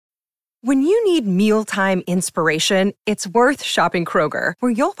When you need mealtime inspiration, it's worth shopping Kroger,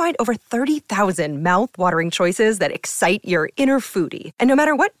 where you'll find over 30,000 mouth-watering choices that excite your inner foodie. And no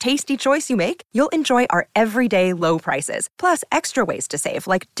matter what tasty choice you make, you'll enjoy our everyday low prices, plus extra ways to save,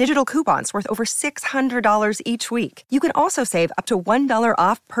 like digital coupons worth over $600 each week. You can also save up to $1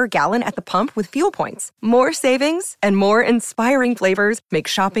 off per gallon at the pump with fuel points. More savings and more inspiring flavors make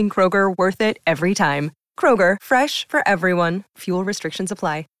shopping Kroger worth it every time. Kroger, fresh for everyone. Fuel restrictions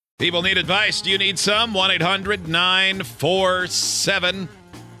apply. People need advice. Do you need some?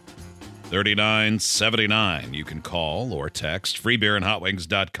 1-800-947-3979. You can call or text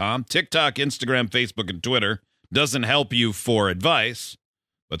freebeerandhotwings.com. TikTok, Instagram, Facebook, and Twitter doesn't help you for advice,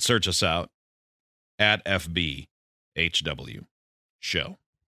 but search us out at FBHW Show.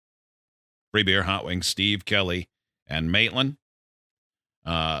 Free Beer, Hot Wings, Steve, Kelly, and Maitland.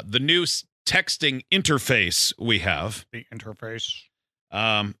 The new texting interface we have. The interface.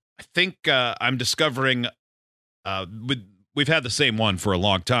 I think I'm discovering we've had the same one for a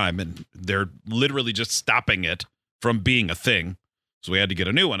long time, and they're literally just stopping it from being a thing. So we had to get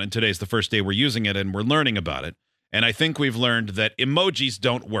a new one, and today's the first day we're using it, and we're learning about it. And I think we've learned that emojis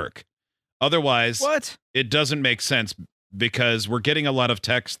don't work. Otherwise, it doesn't make sense, because we're getting a lot of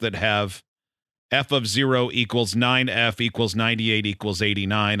texts that have f of 0 equals 9f equals 98 equals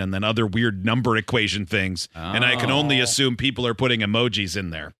 89, and then other weird number equation things. Oh. And I can only assume people are putting emojis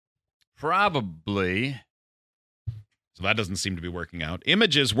in there. Probably. So that doesn't seem to be working out.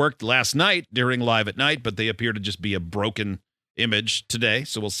 Images worked last night during Live at Night, but they appear to just be a broken image today.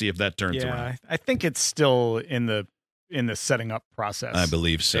 So we'll see if that turns around. I think it's still in the setting up process. I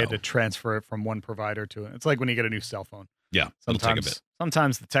believe so. They had to transfer it from one provider to it. It's like when you get a new cell phone. Yeah, it'll take a bit.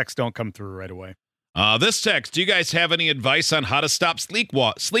 Sometimes the texts don't come through right away. This text, do you guys have any advice on how to stop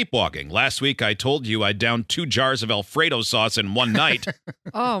sleepwalking? Last week, I told you I downed 2 jars of Alfredo sauce in one night.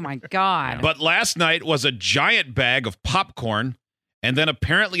 Oh, my God. But last night was a giant bag of popcorn, and then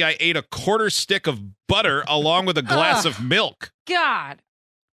apparently I ate a quarter stick of butter along with a glass of milk. God.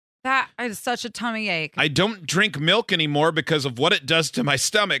 That is such a tummy ache. I don't drink milk anymore because of what it does to my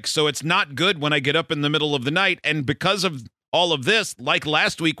stomach, so it's not good when I get up in the middle of the night, and because of all of this, like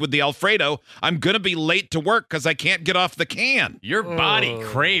last week with the Alfredo, I'm going to be late to work because I can't get off the can. Your body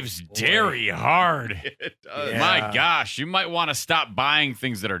craves dairy hard. It does. Yeah. My gosh, you might want to stop buying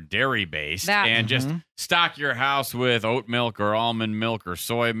things that are dairy-based and just stock your house with oat milk or almond milk or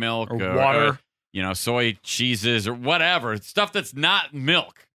soy milk. Or water. Soy cheeses or whatever. Stuff that's not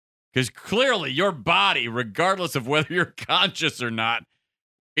milk. Because clearly your body, regardless of whether you're conscious or not,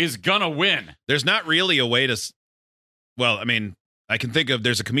 is going to win. There's not really a way to... Well, I mean, I can think of,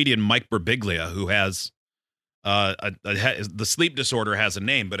 there's a comedian, Mike Birbiglia, who has the sleep disorder has a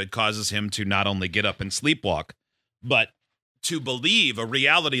name, but it causes him to not only get up and sleepwalk, but to believe a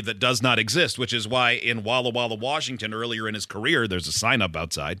reality that does not exist, which is why in Walla Walla, Washington, earlier in his career, there's a sign up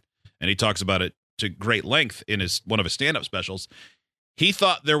outside, and he talks about it to great length in one of his stand-up specials. He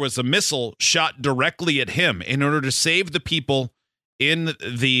thought there was a missile shot directly at him in order to save the people in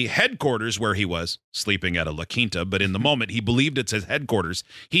the headquarters where he was sleeping at a La Quinta, but in the moment he believed it's his headquarters.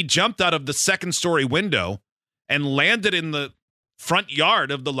 He jumped out of the second-story window and landed in the front yard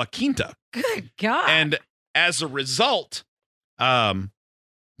of the La Quinta. Good God. And as a result, then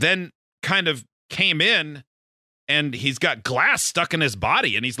kind of came in, and he's got glass stuck in his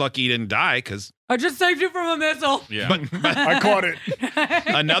body, and he's lucky he didn't die because... I just saved you from a missile. Yeah. But I caught it.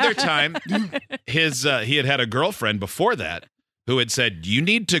 Another time, he had a girlfriend before that who had said, you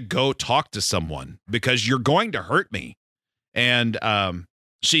need to go talk to someone because you're going to hurt me. And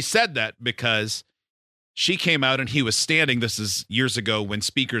she said that because she came out and he was standing. This is years ago when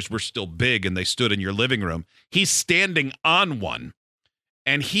speakers were still big and they stood in your living room. He's standing on one,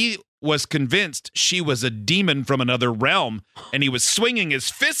 and he was convinced she was a demon from another realm, and he was swinging his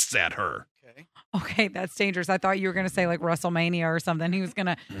fists at her. Okay, that's dangerous. I thought you were going to say like WrestleMania or something. He was going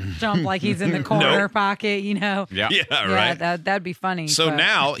to jump like he's in the corner pocket, Yeah, right. That'd be funny. So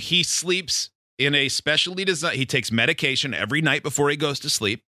now he sleeps in a specially designed... He takes medication every night before he goes to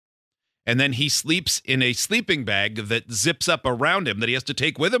sleep, and then he sleeps in a sleeping bag that zips up around him that he has to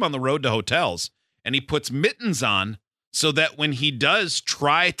take with him on the road to hotels, and he puts mittens on so that when he does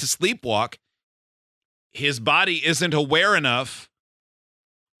try to sleepwalk, his body isn't aware enough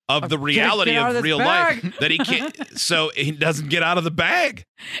of the reality of real life that he can't, so he doesn't get out of the bag.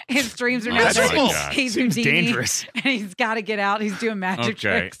 His dreams are he's dangerous, and he's got to get out. He's doing magic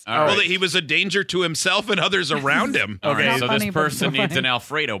tricks. Well, he was a danger to himself and others around him. Okay, so this person needs an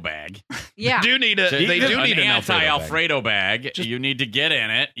Alfredo bag. Yeah, they do need an anti-Alfredo bag. You need to get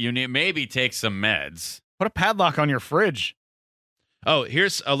in it. You need maybe take some meds. Put a padlock on your fridge. Oh,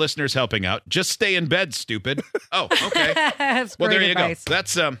 here's a listener's helping out. Just stay in bed, stupid. Oh, okay. That's Well, great there you advice. go.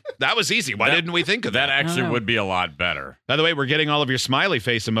 That's that was easy. Why didn't we think of That that? actually know. would be a lot better. By the way, we're getting all of your smiley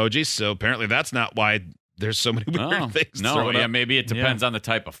face emojis, so apparently that's not why there's so many weird things. No, thrown yeah, up. maybe it depends on the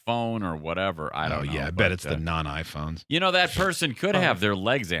type of phone or whatever. I don't know. Yeah, I bet but, it's the non-iPhones. You know, that person could have their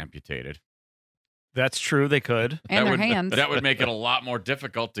legs amputated. That's true. They could. And their would, hands. That would make it a lot more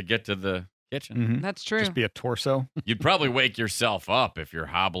difficult to get to the kitchen. Mhm. That's true. Just be a torso. You'd probably wake yourself up if you're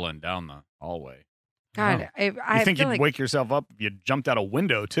hobbling down the hallway. God, I You think feel you'd like wake yourself up if you jumped out a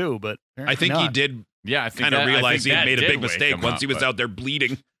window too, but I think he did Yeah, I think kind of that- I realize think he had that made a did big wake mistake him once up, he was but- out there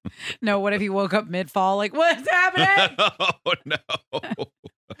bleeding. no. What if he woke up mid fall? Like, what's happening? Oh,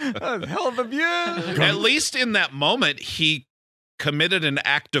 no. hell of a view. At least in that moment, he committed an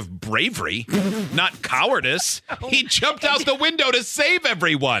act of bravery, not cowardice. He jumped out the window to save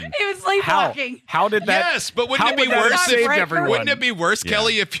everyone. He was How? sleepwalking. How did that? Yes, but how wouldn't it be would that have worse saved if- everyone? Wouldn't it be worse, Yeah.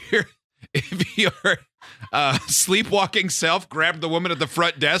 Kelly, if your sleepwalking self grabbed the woman at the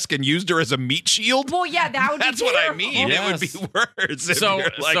front desk and used her as a meat shield? Well, yeah, that would That's be what I terrible. mean. Yes. It would be worse. If So,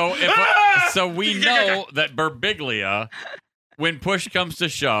 you're like, so we know that Birbiglia, when push comes to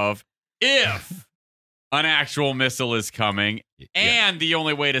shove, if an actual missile is coming, and the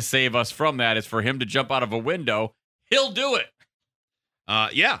only way to save us from that is for him to jump out of a window, he'll do it.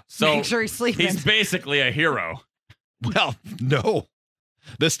 yeah. So Make sure he's sleeping. he's basically a hero. Well, no.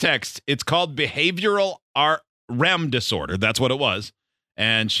 This text, it's called behavioral REM disorder. That's what it was.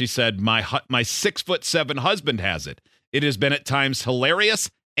 And she said, my 6'7" husband has it. It has been at times hilarious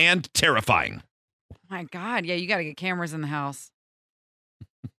and terrifying. My God, yeah, you got to get cameras in the house.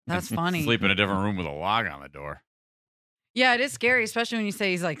 That's funny. Sleep in a different room with a lock on the door. Yeah, it is scary, especially when you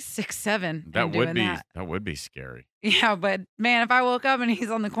say he's like 6'7". That and would doing be that. that would be scary. Yeah, but man, if I woke up and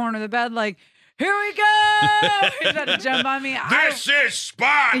he's on the corner of the bed, like, here we go, he's about to jump on me. is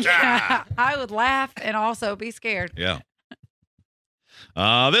Sparta! Yeah, I would laugh and also be scared. Yeah.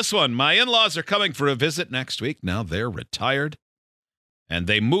 This one, my in-laws are coming for a visit next week. Now they're retired. And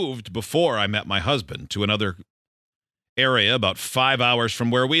they moved before I met my husband to another area about 5 hours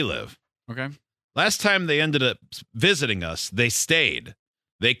from where we live. Okay. Last time they ended up visiting us, they stayed.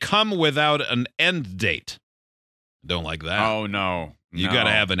 They come without an end date. Don't like that. Oh no. You got to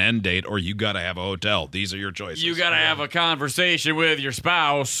have an end date or you got to have a hotel. These are your choices. You got to have a conversation with your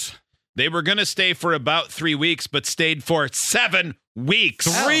spouse. They were going to stay for about 3 weeks, but stayed for 7 weeks.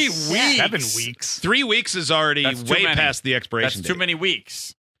 3 Oh, weeks. yeah. 7 weeks. 3 weeks is already That's too way many. past the That's expiration too date. many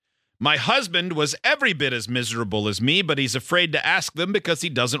weeks. My husband was every bit as miserable as me, but he's afraid to ask them because he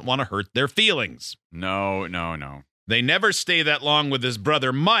doesn't want to hurt their feelings. No. They never stay that long with his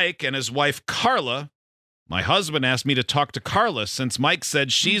brother Mike and his wife Carla. My husband asked me to talk to Carla since Mike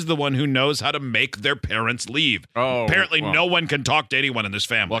said she's the one who knows how to make their parents leave. Oh, Apparently, well- no one can talk to anyone in this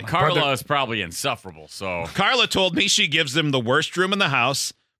family. Well, Carla is probably insufferable, so Carla told me she gives them the worst room in the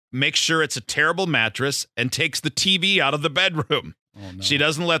house, makes sure it's a terrible mattress, and takes the TV out of the bedroom. Oh, no. She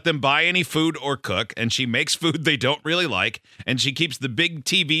doesn't let them buy any food or cook, and she makes food they don't really like, and she keeps the big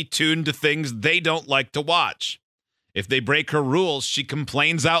TV tuned to things they don't like to watch. If they break her rules, she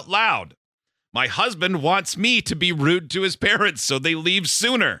complains out loud. My husband wants me to be rude to his parents so they leave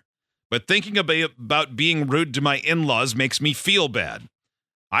sooner. But thinking about being rude to my in-laws makes me feel bad.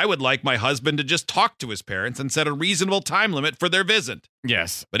 I would like my husband to just talk to his parents and set a reasonable time limit for their visit.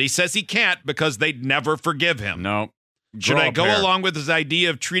 yes. But he says he can't because they'd never forgive him. No. Should Grow I a go pair. along with his idea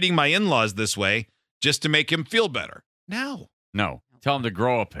of treating my in-laws this way just to make him feel better? No. No. Tell him to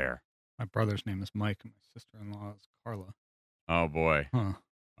grow a pair. My brother's name is Mike, and my sister-in-law is Carla. Oh boy. Huh.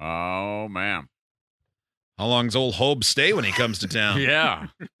 Oh man. How long's old Hobe stay when he comes to town? Yeah.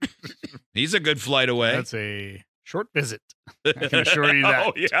 He's a good flight away. That's a short visit. I can assure you that.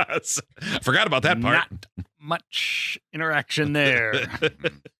 Oh, yes. Forgot about that part. Not much interaction there.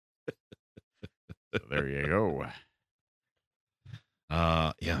 So there you go.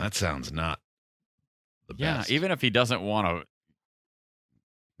 Yeah, that sounds not the Yeah, best. even if he doesn't want to,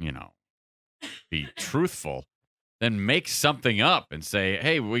 be truthful, then make something up and say,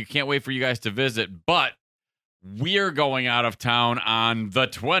 hey, we can't wait for you guys to visit, but we're going out of town on the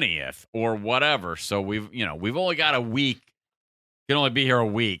 20th or whatever. So we've only got a week. Can only be here a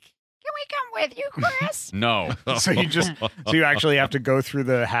week. Can we come with you, Chris? No. So you actually have to go through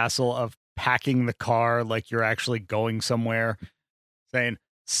the hassle of packing the car like you're actually going somewhere, saying,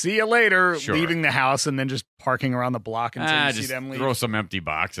 see you later, Sure. leaving the house, and then just parking around the block until you see Just them leave. throw some empty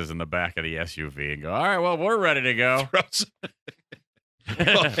boxes in the back of the SUV and go, all right, well, we're ready to go.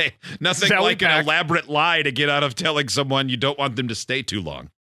 Well, hey, nothing Sally like an pack. elaborate lie to get out of telling someone you don't want them to stay too long.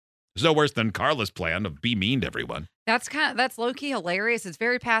 There's no worse than Carla's plan of be mean to everyone. That's low key hilarious. It's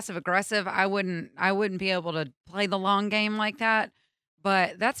very passive aggressive. I wouldn't be able to play the long game like that,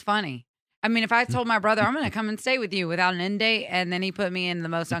 but that's funny. I mean, if I told my brother I'm going to come and stay with you without an end date, and then he put me in the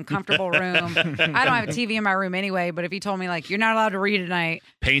most uncomfortable room. I don't have a TV in my room anyway, but if he told me like you're not allowed to read tonight,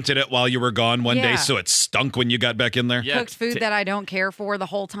 Painted it while you were gone one day so it stunk when you got back in there. Yeah, cooked food that I don't care for the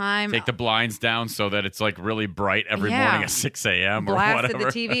whole time, take the blinds down so that it's like really bright every morning at 6 a.m. or blasted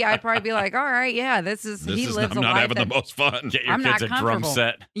whatever. the TV, I'd probably be like, all right, yeah, he lives I'm a not life having that, the most fun. Get your I'm kids not a drum comfortable.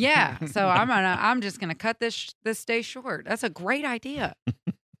 set. Yeah, so I'm just gonna cut this day short. That's a great idea.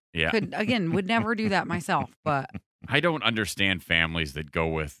 Yeah. Would never do that myself, but I don't understand families that go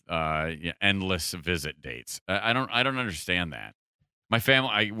with endless visit dates. I don't understand that. My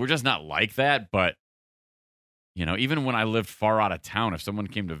family, we're just not like that. But even when I lived far out of town, if someone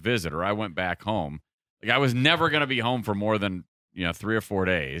came to visit or I went back home, like I was never going to be home for more than 3 or 4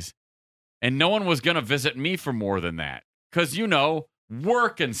 days, and no one was going to visit me for more than that because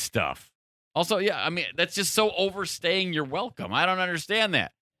work and stuff. Also, I mean that's just so overstaying your welcome. I don't understand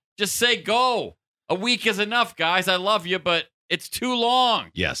that. Just say go. A week is enough, guys. I love you, but it's too long.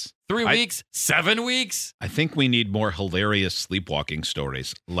 Yes. 3 weeks, 7 weeks. I think we need more hilarious sleepwalking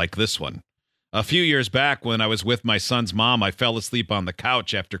stories like this one. A few years back when I was with my son's mom, I fell asleep on the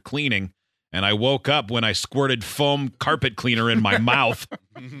couch after cleaning, and I woke up when I squirted foam carpet cleaner in my mouth.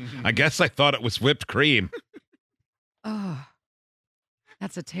 I guess I thought it was whipped cream. oh,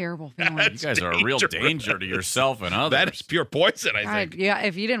 that's a terrible feeling. You guys are a real danger to yourself and others. That is pure poison, I God, think. yeah,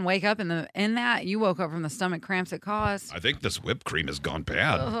 if you didn't wake up in that, you woke up from the stomach cramps it caused. I think this whipped cream has gone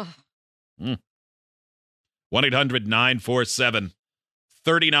bad. Ugh.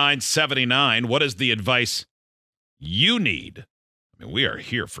 1-800-947-3979. What is the advice you need? I mean, we are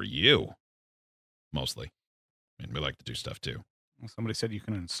here for you. Mostly. I mean, we like to do stuff too. Somebody said you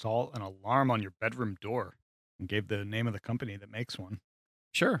can install an alarm on your bedroom door and gave the name of the company that makes one.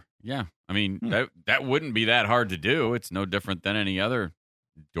 Sure. Yeah. I mean, that wouldn't be that hard to do. It's no different than any other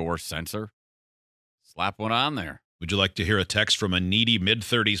door sensor. Slap one on there. Would you like to hear a text from a needy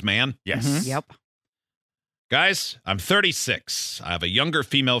mid-30s man? Yes. Mhm. Yep. Guys, I'm 36. I have a younger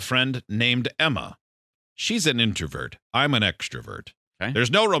female friend named Emma. She's an introvert. I'm an extrovert. Okay.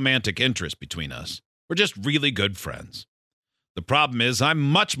 There's no romantic interest between us. We're just really good friends. The problem is I'm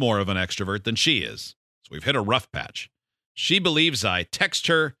much more of an extrovert than she is. So we've hit a rough patch. She believes I text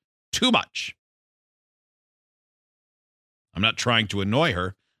her too much. I'm not trying to annoy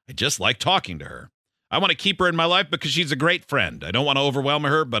her. I just like talking to her. I want to keep her in my life because she's a great friend. I don't want to overwhelm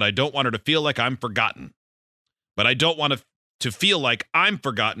her, but I don't want her to feel like I'm forgotten. But I don't want to feel like I'm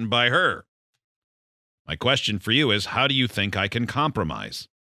forgotten by her. My question for you is, how do you think I can compromise?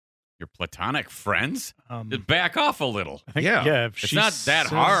 Your platonic friends? Just back off a little. I think, Yeah. if It's she not that says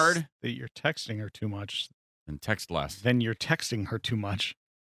hard. that you're texting her too much, And text less. then you're texting her too much.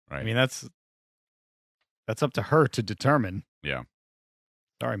 Right. I mean, that's up to her to determine. Yeah.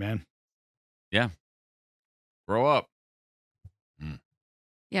 Sorry, man. Grow up.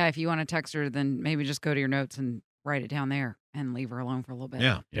 Yeah, if you want to text her, then maybe just go to your notes and write it down there and leave her alone for a little bit.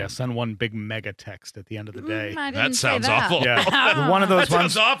 Yeah. Yeah, send one big mega text at the end of the day. I That didn't say sounds that. awful. Yeah. One of those That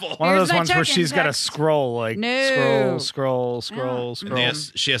ones. sounds awful. One of Here's those my ones where check-in she's got to text. scroll, like No. scroll. And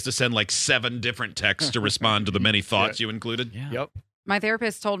yes, she has to send like 7 different texts to respond to the many thoughts you included. Yeah. Yep. My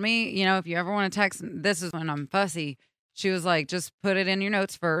therapist told me, if you ever want to text, this is when I'm fussy. She was like, just put it in your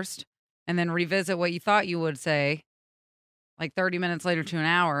notes first and then revisit what you thought you would say like 30 minutes later to an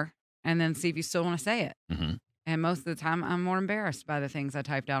hour and then see if you still want to say it. Mm-hmm. And most of the time I'm more embarrassed by the things I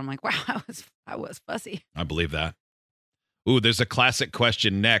typed out. I'm like, wow, I was fussy. I believe that. Ooh, there's a classic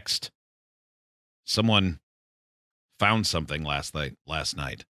question next. Someone found something last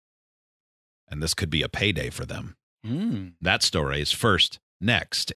night, and this could be a payday for them. That story is first, next,